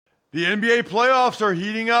The NBA playoffs are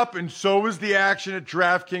heating up, and so is the action at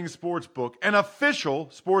DraftKings Sportsbook, an official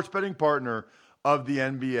sports betting partner of the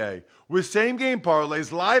NBA. With same-game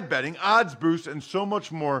parlays, live betting, odds boosts, and so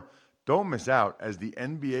much more, don't miss out as the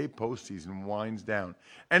NBA postseason winds down.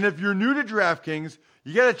 And if you're new to DraftKings,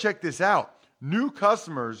 you got to check this out. New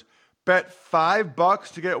customers bet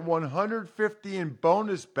 $5 to get $150 in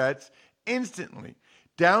bonus bets instantly.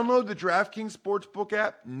 Download the DraftKings Sportsbook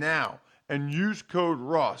app now and use code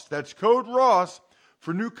ROSS. That's code ROSS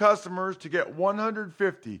for new customers to get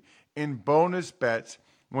 $150 in bonus bets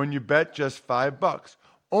when you bet just $5.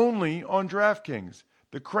 Only on DraftKings.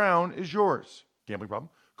 The crown is yours. Gambling problem?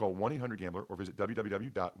 Call 1-800-GAMBLER or visit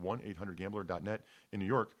www.1800gambler.net. In New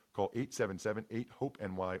York, call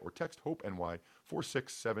 877-8-HOPE-NY or text HOPE-NY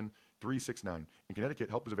 467-369. In Connecticut,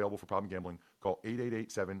 help is available for problem gambling. Call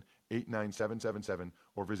 888-7-897-7777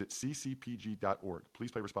 or visit ccpg.org.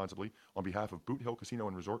 Please play responsibly. On behalf of Boot Hill Casino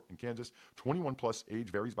and Resort in Kansas, 21 plus, age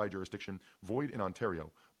varies by jurisdiction, void in Ontario.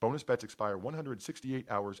 Bonus bets expire 168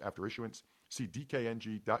 hours after issuance. See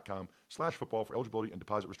dkng.com/football for eligibility and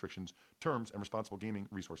deposit restrictions, terms, and responsible gaming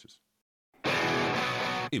resources.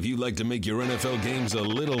 If you'd like to make your NFL games a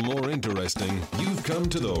little more interesting, you've come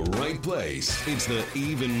to the right place. It's the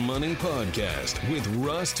Even Money Podcast with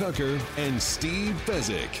Ross Tucker and Steve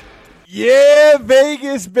Fezzik. Yeah,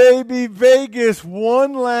 Vegas, baby, Vegas,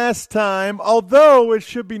 one last time. Although, it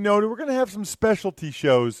should be noted, we're going to have some specialty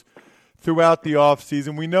shows throughout the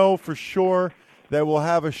offseason. We know for sure that we'll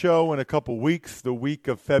have a show in a couple weeks, the week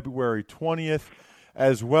of February 20th,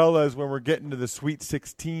 as well as when we're getting to the Sweet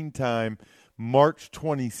 16 time, March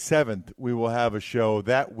 27th, we will have a show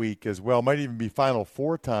that week as well. Might even be Final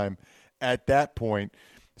Four time at that point.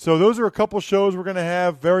 So those are a couple shows we're going to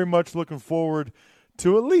have. Very much looking forward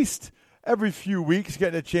to at least every few weeks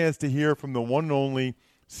getting a chance to hear from the one and only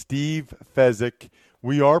Steve Fezzik.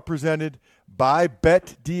 We are presented by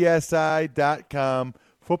BetDSI.com.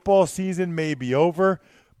 Football season may be over,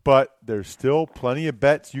 but there's still plenty of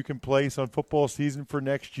bets you can place on football season for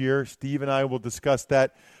next year. Steve and I will discuss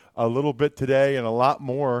that a little bit today and a lot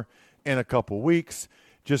more in a couple weeks.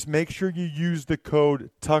 Just make sure you use the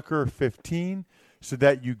code Tucker15 so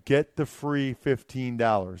that you get the free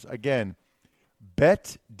 $15. Again,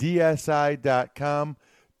 BetDSI.com,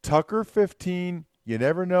 Tucker15. You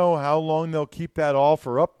never know how long they'll keep that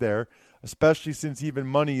offer up there, especially since Even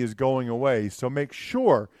Money is going away. So make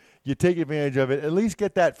sure you take advantage of it. At least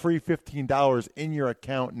get that free $15 in your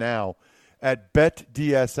account now at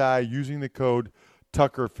BetDSI using the code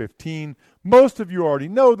Tucker15. Most of you already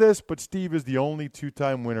know this, but Steve is the only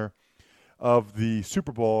two-time winner of the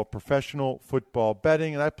Super Bowl professional football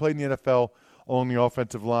betting, and I played in the NFL on the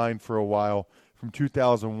offensive line for a while from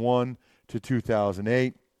 2001 to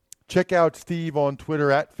 2008. Check out Steve on Twitter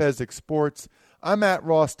at Fezzik Sports. I'm at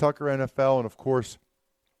Ross Tucker NFL, and of course,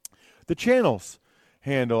 the channel's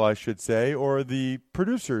handle, I should say, or the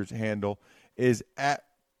producer's handle is at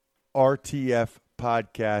RTF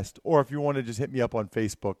Podcast. Or if you want to just hit me up on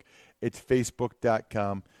Facebook, it's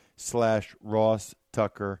facebook.com/Ross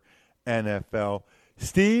Tucker NFL.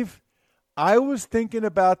 Steve, I was thinking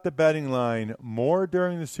about the betting line more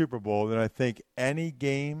during the Super Bowl than I think any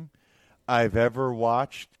game I've ever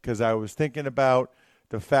watched, because I was thinking about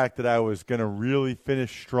the fact that I was going to really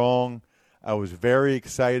finish strong. I was very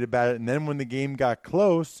excited about it. And then when the game got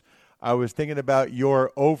close, I was thinking about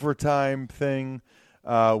your overtime thing,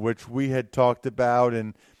 which we had talked about.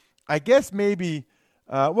 And I guess maybe,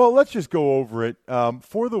 let's just go over it.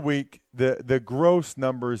 For the week, the gross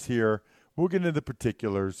numbers here, we'll get into the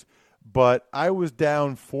particulars. But I was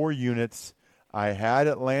down 4 units. I had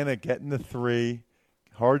Atlanta getting the 3.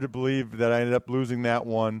 Hard to believe that I ended up losing that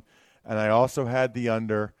one. And I also had the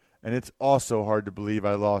under, and it's also hard to believe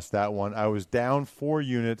I lost that one. I was down 4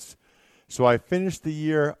 units, so I finished the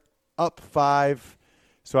year up 5.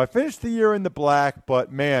 So I finished the year in the black,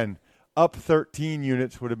 but, man, up 13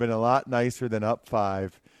 units would have been a lot nicer than up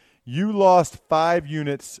 5. You lost 5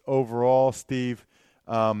 units overall, Steve.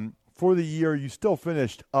 For the year, you still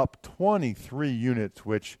finished up 23 units,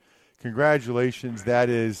 which, congratulations, that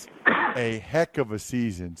is a heck of a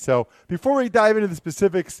season. So before we dive into the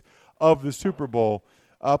specifics of the Super Bowl,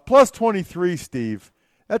 plus 23, Steve,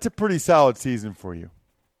 that's a pretty solid season for you.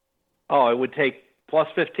 Oh, it would take plus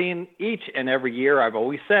 15 each and every year. I've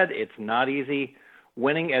always said it's not easy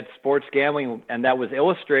winning at sports gambling, and that was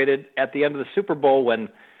illustrated at the end of the Super Bowl when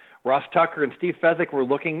Ross Tucker and Steve Fezzik were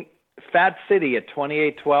looking Fat City at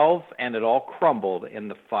 28-12, and it all crumbled in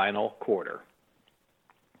the final quarter.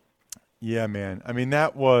 Yeah, man. I mean,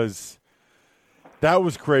 that was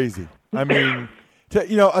crazy. I mean,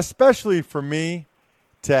 especially for me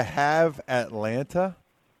to have Atlanta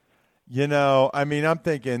I'm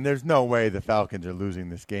thinking there's no way the Falcons are losing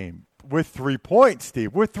this game with 3 points,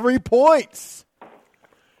 Steve. With 3 points.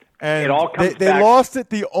 And it all comes they back. lost it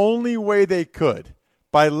the only way they could,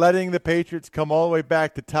 by letting the Patriots come all the way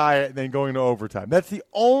back to tie it and then going to overtime. That's the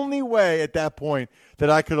only way at that point that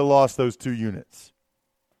I could have lost those 2 units.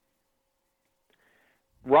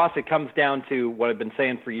 Ross, it comes down to what I've been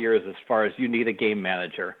saying for years as far as you need a game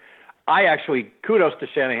manager. Kudos to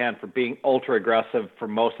Shanahan for being ultra aggressive for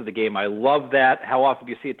most of the game. I love that. How often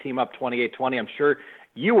do you see a team up 28-20? I'm sure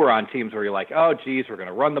you were on teams where you're like, oh, geez, we're going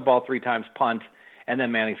to run the ball 3 times, punt, and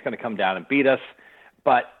then Manning's going to come down and beat us.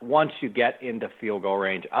 But once you get into field goal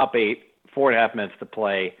range, up 8, 4.5 minutes to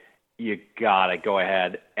play, you got to go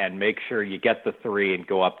ahead and make sure you get the 3 and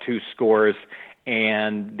go up 2 scores.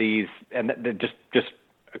 And just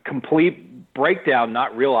a complete breakdown,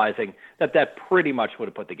 not realizing that pretty much would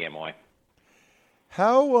have put the game away.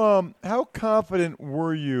 How confident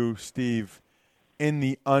were you, Steve, in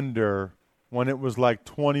the under when it was like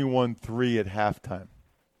 21-3 at halftime?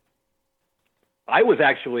 I was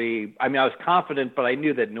confident, but I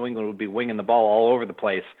knew that New England would be winging the ball all over the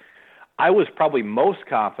place. I was probably most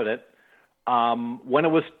confident when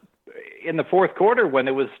it was in the fourth quarter, when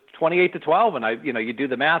it was 28-12, and you do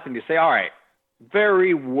the math and you say, all right,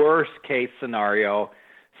 very worst case scenario,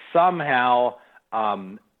 somehow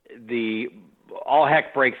all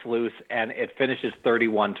heck breaks loose and it finishes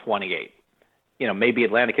 31-28. Maybe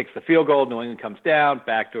Atlanta kicks the field goal, New England comes down,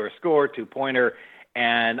 backdoor score, 2-pointer,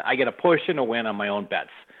 and I get a push and a win on my own bets.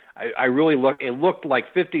 It looked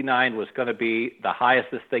like 59 was going to be the highest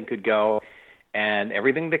this thing could go, and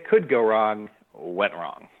everything that could go wrong went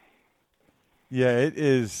wrong. Yeah, it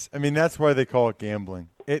is. That's why they call it gambling.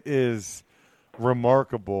 It is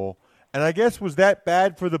remarkable. And I guess, was that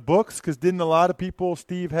bad for the books? Because didn't a lot of people,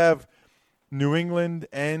 Steve, have New England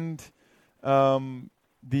and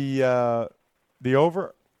the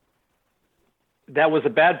over? That was a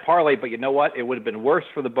bad parlay, but you know what? It would have been worse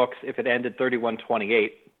for the books if it ended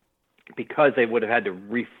 31-28, because they would have had to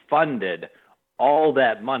refunded all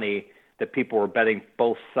that money that people were betting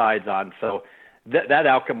both sides on. So that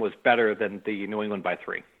outcome was better than the New England by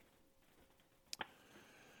 3.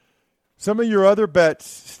 Some of your other bets,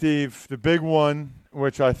 Steve, the big one,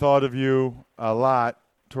 which I thought of you a lot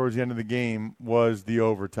towards the end of the game, was the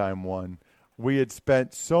overtime one. We had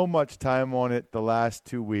spent so much time on it the last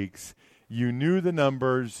 2 weeks. You knew the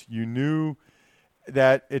numbers. You knew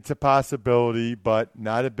that it's a possibility, but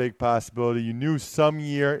not a big possibility. You knew some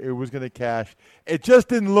year it was going to cash. It just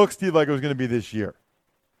didn't look, Steve, like it was going to be this year.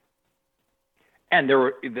 And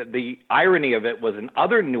the irony of it was, in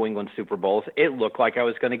other New England Super Bowls, it looked like I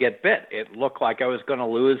was going to get bit. It looked like I was going to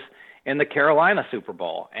lose in the Carolina Super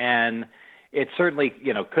Bowl. And it certainly,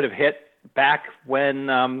 could have hit back when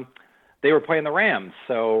they were playing the Rams.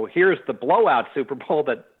 So here's the blowout Super Bowl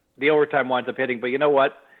that the overtime winds up hitting. But you know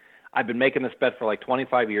what? I've been making this bet for like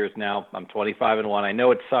 25 years now. I'm 25-1. I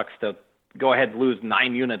know it sucks to go ahead and lose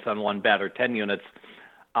 9 units on one bet or 10 units.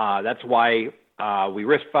 That's why we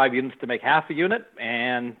risk 5 units to make half a unit,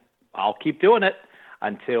 and I'll keep doing it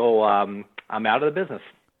until I'm out of the business.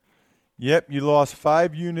 Yep, you lost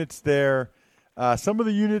 5 units there. Some of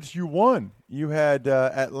the units you won. You had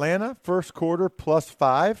Atlanta first quarter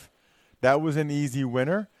 +5. That was an easy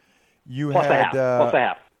winner. Plus a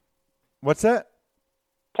half. What's that?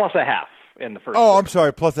 Plus a half in the first. Oh, quarter. I'm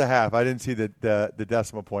sorry, plus a half. I didn't see the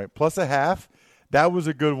decimal point. Plus a half. That was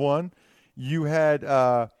a good one. You had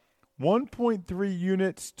 1.3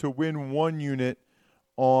 units to win 1 unit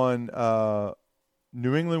on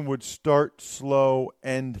New England would start slow,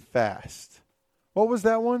 end fast. What was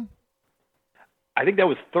that one? I think that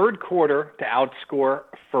was third quarter to outscore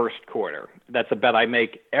first quarter. That's a bet I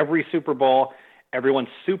make every Super Bowl. Everyone's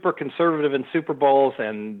super conservative in Super Bowls,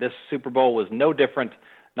 and this Super Bowl was no different.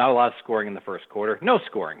 Not a lot of scoring in the first quarter. No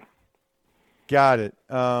scoring. Got it.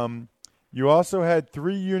 You also had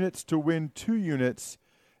 3 units to win 2 units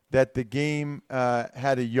that the game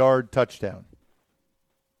had a yard touchdown,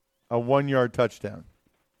 a 1-yard touchdown.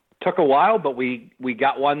 Took a while, but we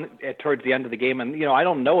got one towards the end of the game. And, I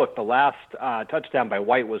don't know if the last touchdown by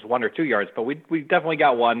White was 1 or 2 yards, but we definitely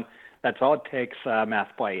got one. That's all it takes,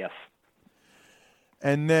 math play, yes.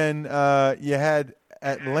 And then you had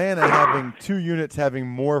Atlanta having 2 units having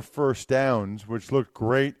more first downs, which looked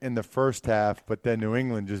great in the first half, but then New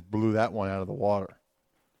England just blew that one out of the water.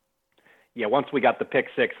 Yeah, once we got the pick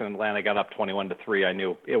 6 and Atlanta got up 21-3, I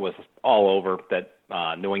knew it was all over, that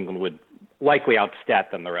New England would likely outstat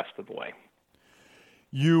them the rest of the way.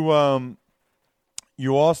 You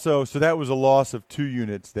also, so that was a loss of 2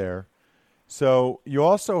 units there. So you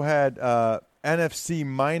also had NFC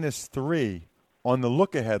 -3 on the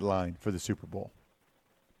look-ahead line for the Super Bowl?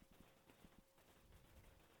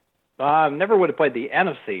 Never would have played the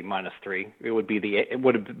NFC -3. It would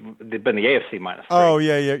have been the AFC -3. Oh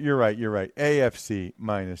yeah, you're right. AFC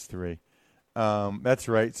 -3. That's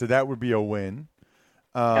right. So that would be a win.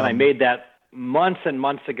 And I made that months and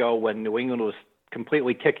months ago when New England was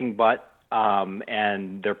completely kicking butt,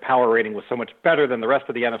 and their power rating was so much better than the rest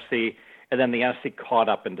of the NFC, and then the NFC caught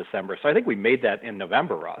up in December. So I think we made that in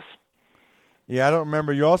November, Ross. Yeah, I don't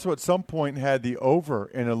remember. You also at some point had the over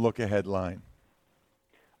in a look-ahead line.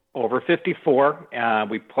 Over 54.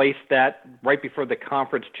 We placed that right before the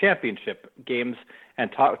conference championship games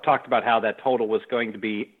and talked about how that total was going to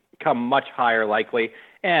become much higher likely,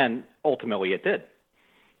 and ultimately it did.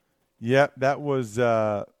 Yeah, that was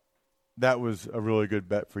a really good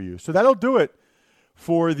bet for you. So that'll do it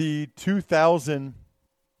for the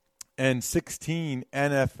 2016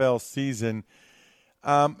 NFL season.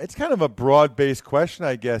 It's kind of a broad-based question,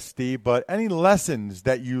 I guess, Steve, but any lessons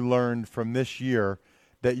that you learned from this year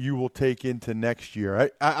that you will take into next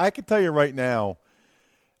year? I can tell you right now,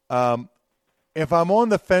 if I'm on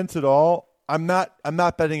the fence at all, I'm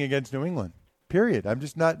not betting against New England. Period. I'm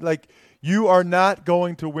just not you are not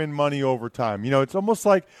going to win money overtime. It's almost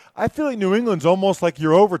like I feel like New England's almost like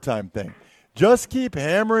your overtime thing. Just keep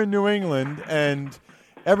hammering New England, and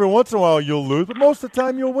every once in a while you'll lose, but most of the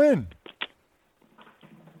time you'll win.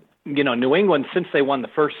 New England, since they won the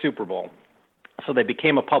first Super Bowl, so they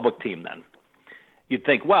became a public team then. You'd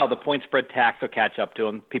think, wow, the point spread tax will catch up to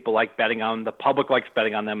them. People like betting on them. The public likes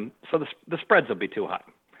betting on them, so the spreads will be too high.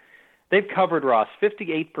 They've covered, Ross,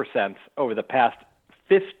 58% over the past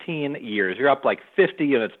 15 years. You're up like 50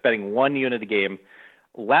 units betting 1 unit a game.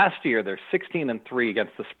 Last year, they're 16-3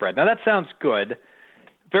 against the spread. Now, that sounds good,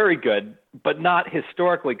 very good, but not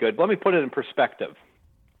historically good. Let me put it in perspective.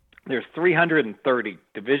 There's 330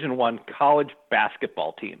 Division I college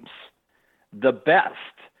basketball teams. The best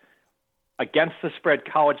against the spread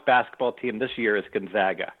college basketball team this year is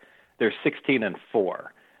Gonzaga. They're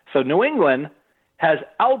 16-4. So New England has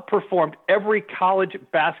outperformed every college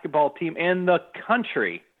basketball team in the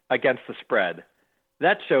country against the spread.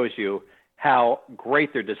 That shows you how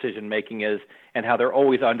great their decision-making is and how they're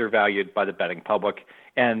always undervalued by the betting public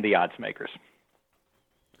and the odds makers.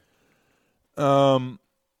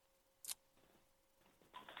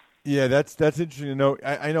 Yeah, that's interesting to know.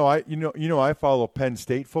 I know I follow Penn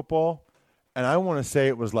State football, and I want to say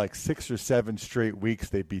it was like 6 or 7 straight weeks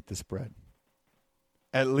they beat the spread.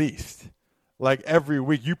 At least. Like every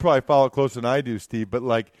week. You probably follow it closer than I do, Steve, but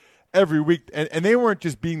like every week. And they weren't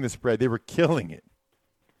just beating the spread. They were killing it.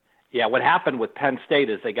 Yeah, what happened with Penn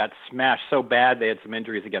State is they got smashed so bad they had some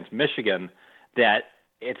injuries against Michigan that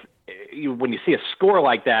when you see a score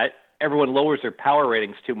like that, everyone lowers their power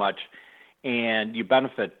ratings too much and you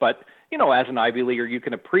benefit. But, as an Ivy Leaguer, you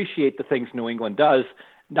can appreciate the things New England does.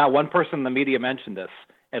 Now, one person in the media mentioned this.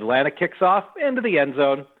 Atlanta kicks off into the end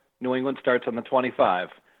zone. New England starts on the 25.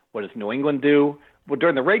 What does New England do? Well,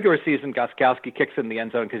 during the regular season, Gostkowski kicks in the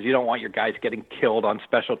end zone because you don't want your guys getting killed on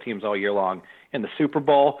special teams all year long. In the Super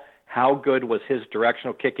Bowl, how good was his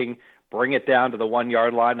directional kicking? Bring it down to the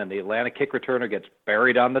 1-yard line, and the Atlanta kick returner gets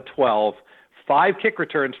buried on the 12. 5 kick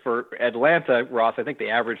returns for Atlanta, Ross. I think they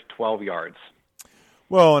averaged 12 yards.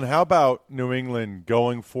 Well, and how about New England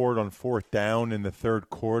going forward on 4th down in the third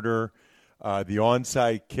quarter, the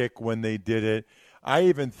onside kick when they did it? I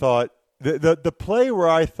even thought the play where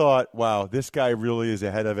I thought, wow, this guy really is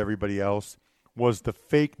ahead of everybody else was the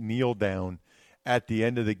fake kneel down at the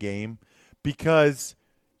end of the game because,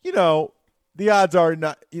 the odds are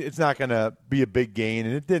it's not going to be a big gain,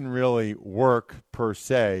 and it didn't really work per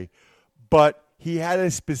se. But he had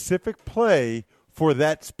a specific play for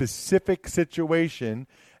that specific situation,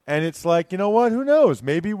 and it's like, you know what? Who knows?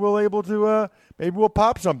 Maybe maybe we'll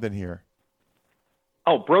pop something here.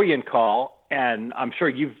 Oh, brilliant call! And I'm sure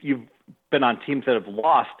you've been on teams that have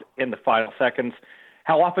lost in the final seconds.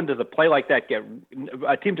 How often does a play like that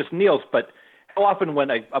a team just kneels? But how often when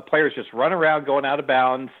a player's just run around going out of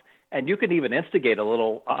bounds, and you can even instigate a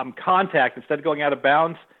little contact instead of going out of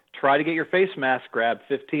bounds? Try to get your face mask grabbed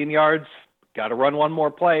 15 yards. Got to run one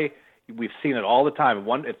more play. We've seen it all the time.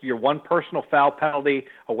 If you're one personal foul penalty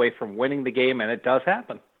away from winning the game, and it does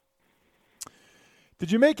happen.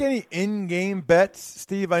 Did you make any in-game bets,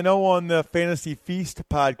 Steve? I know on the Fantasy Feast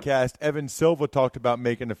podcast, Evan Silva talked about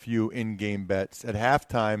making a few in-game bets. At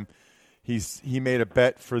halftime, he made a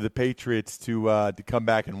bet for the Patriots to come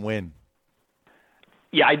back and win.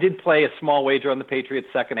 Yeah, I did play a small wager on the Patriots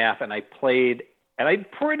second half, and I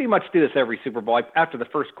pretty much do this every Super Bowl. After the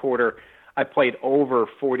first quarter, I played over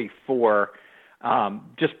 44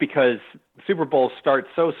 just because Super Bowls start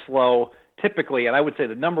so slow. typically, and I would say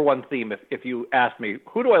the number one theme, if you ask me,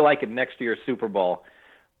 who do I like in next year's Super Bowl,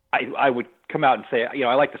 I would come out and say,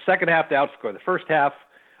 I like the second half to outscore the first half.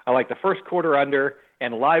 I like the first quarter under,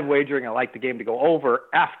 and live wagering, I like the game to go over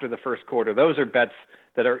after the first quarter. Those are bets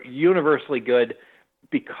that are universally good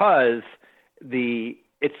because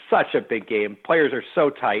it's such a big game. Players are so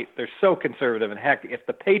tight. They're so conservative. And heck, if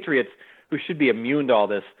the Patriots, who should be immune to all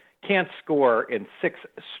this, can't score in 6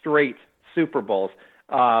 straight Super Bowls,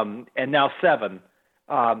 and now 7,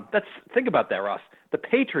 think about that, Ross. The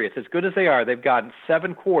Patriots, as good as they are, they've gotten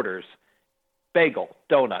 7 quarters, bagel,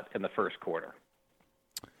 donut in the first quarter.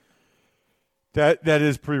 That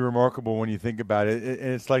is pretty remarkable when you think about it.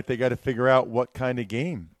 And it's like they got to figure out what kind of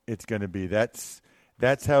game it's going to be. That's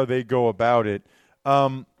how they go about it.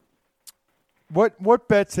 What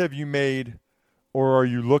bets have you made or are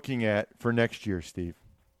you looking at for next year, Steve?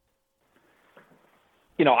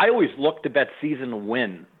 I always look to bet season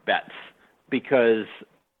win bets because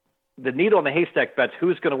the needle in the haystack bets,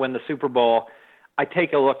 who's going to win the Super Bowl, I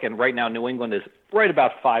take a look, and right now New England is right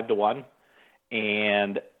about 5-1.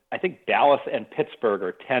 And I think Dallas and Pittsburgh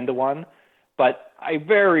are 10-1, but I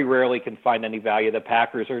very rarely can find any value. The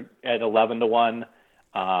Packers are at 11-1.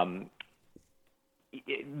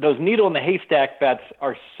 Those needle in the haystack bets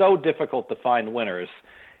are so difficult to find winners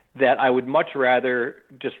that I would much rather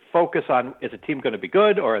just focus on, is a team going to be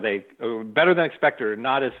good, or are they better than expected, or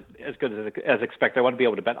not as good as expected? I want to be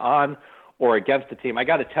able to bet on or against a team. I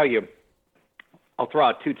got to tell you, I'll throw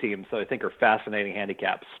out 2 teams that I think are fascinating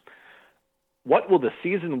handicaps. What will the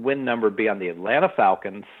season win number be on the Atlanta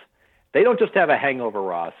Falcons? They don't just have a hangover,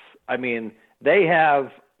 Ross. I mean,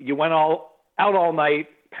 you went out all night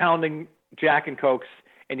pounding Jack and Cokes,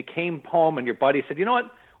 and you came home and your buddy said, you know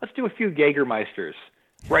what, let's do a few Jägermeisters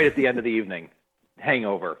right at the end of the evening.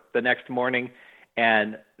 Hangover the next morning.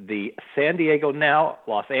 And the San Diego now,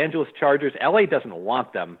 Los Angeles Chargers, LA doesn't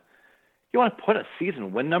want them. You want to put a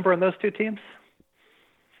season win number on those 2 teams?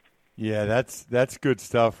 Yeah, that's good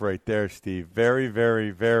stuff right there, Steve. Very,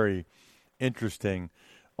 very, very interesting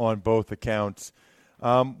on both accounts.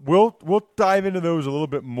 We'll dive into those a little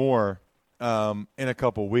bit more in a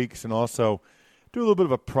couple weeks, and also do a little bit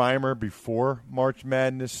of a primer before March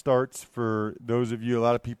Madness starts for those of you. A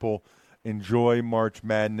lot of people enjoy March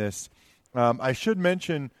Madness. I should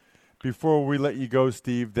mention before we let you go,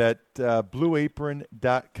 Steve, that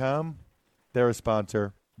BlueApron.com, they're a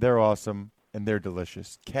sponsor. They're awesome. And they're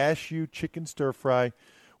delicious. Cashew chicken stir fry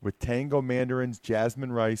with tango mandarins,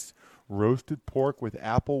 jasmine rice, roasted pork with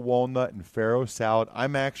apple, walnut, and farro salad.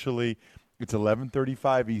 It's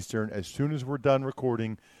 11:35 Eastern. As soon as we're done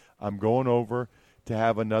recording, I'm going over to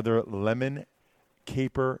have another lemon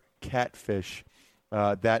caper catfish.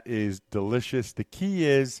 That is delicious. The key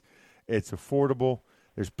is it's affordable.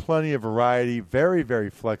 There's plenty of variety, very, very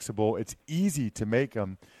flexible. It's easy to make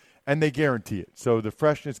them. And they guarantee it. So the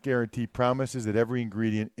freshness guarantee promises that every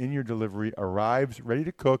ingredient in your delivery arrives ready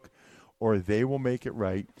to cook, or they will make it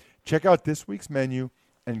right. Check out this week's menu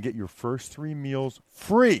and get your first 3 meals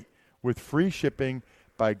free with free shipping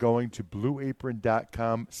by going to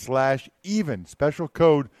blueapron.com/even. Special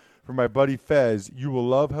code for my buddy Fez. You will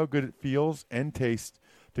love how good it feels and tastes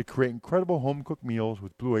to create incredible home-cooked meals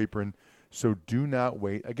with Blue Apron, so do not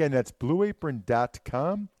wait. Again, that's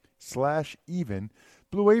blueapron.com/even.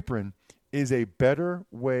 Blue Apron is a better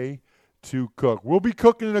way to cook. We'll be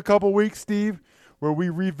cooking in a couple weeks, Steve, where we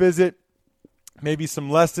revisit maybe some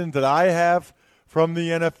lessons that I have from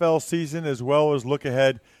the NFL season, as well as look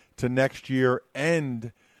ahead to next year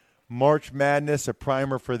and March Madness, a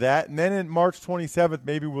primer for that. And then in March 27th,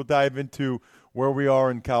 maybe we'll dive into where we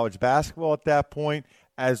are in college basketball at that point,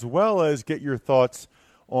 as well as get your thoughts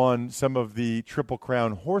on some of the Triple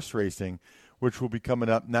Crown horse racing, which will be coming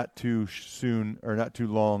up not too soon or not too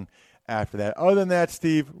long after that. Other than that,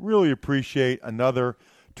 Steve, really appreciate another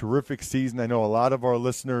terrific season. I know a lot of our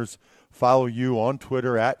listeners follow you on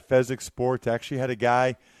Twitter at Fezzik Sports. I actually had a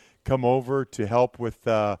guy come over to help with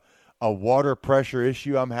a water pressure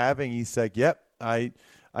issue I'm having. He said, yep, I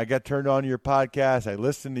got turned on to your podcast. I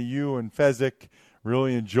listened to you and Fezzik.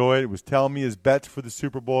 Really enjoyed it. He was telling me his bets for the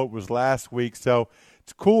Super Bowl. It was last week. So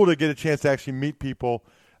it's cool to get a chance to actually meet people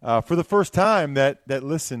for the first time that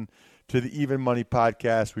listen to the Even Money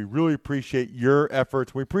podcast. We really appreciate your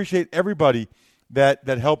efforts. We appreciate everybody that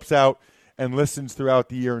helps out and listens throughout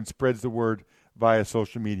the year and spreads the word via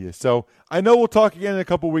social media. So I know we'll talk again in a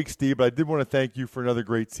couple weeks, Steve, but I did want to thank you for another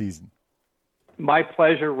great season. My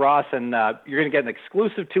pleasure, Ross, and you're going to get an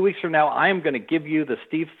exclusive 2 weeks from now. I am going to give you the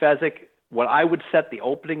Steve Fezzik, what I would set the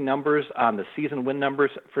opening numbers on the season win numbers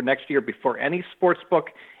for next year before any sports book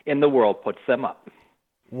in the world puts them up.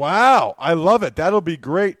 Wow, I love it. That'll be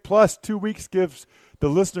great. Plus, 2 weeks gives the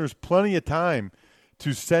listeners plenty of time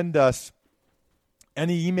to send us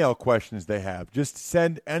any email questions they have. Just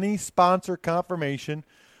send any sponsor confirmation,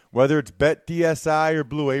 whether it's BetDSI or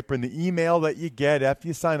Blue Apron, the email that you get after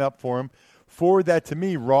you sign up for them. Forward that to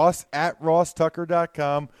me,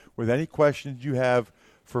 ross@rosstucker.com, with any questions you have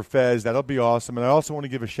for Fez. That'll be awesome. And I also want to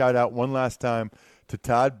give a shout-out one last time to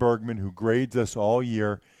Todd Bergman, who grades us all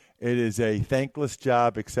year. It is a thankless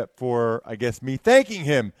job, except for, I guess, me thanking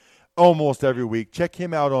him almost every week. Check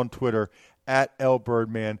him out on Twitter,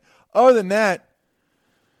 @LBirdman. Other than that,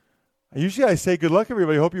 usually I say good luck,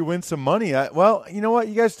 everybody. Hope you win some money. Well, you know what?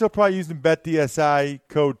 You guys are still probably using BetDSI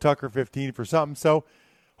code Tucker15 for something. So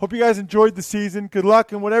hope you guys enjoyed the season. Good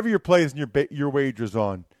luck in whatever you're placing your wagers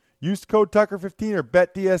on. Use code Tucker15 or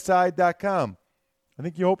BetDSI.com. I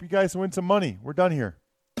think you hope you guys win some money. We're done here.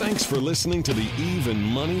 Thanks for listening to the Even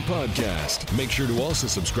Money Podcast. Make sure to also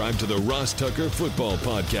subscribe to the Ross Tucker Football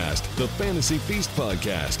Podcast, the Fantasy Feast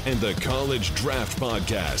Podcast, and the College Draft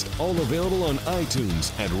Podcast. All available on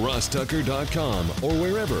iTunes at rosstucker.com or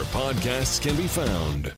wherever podcasts can be found.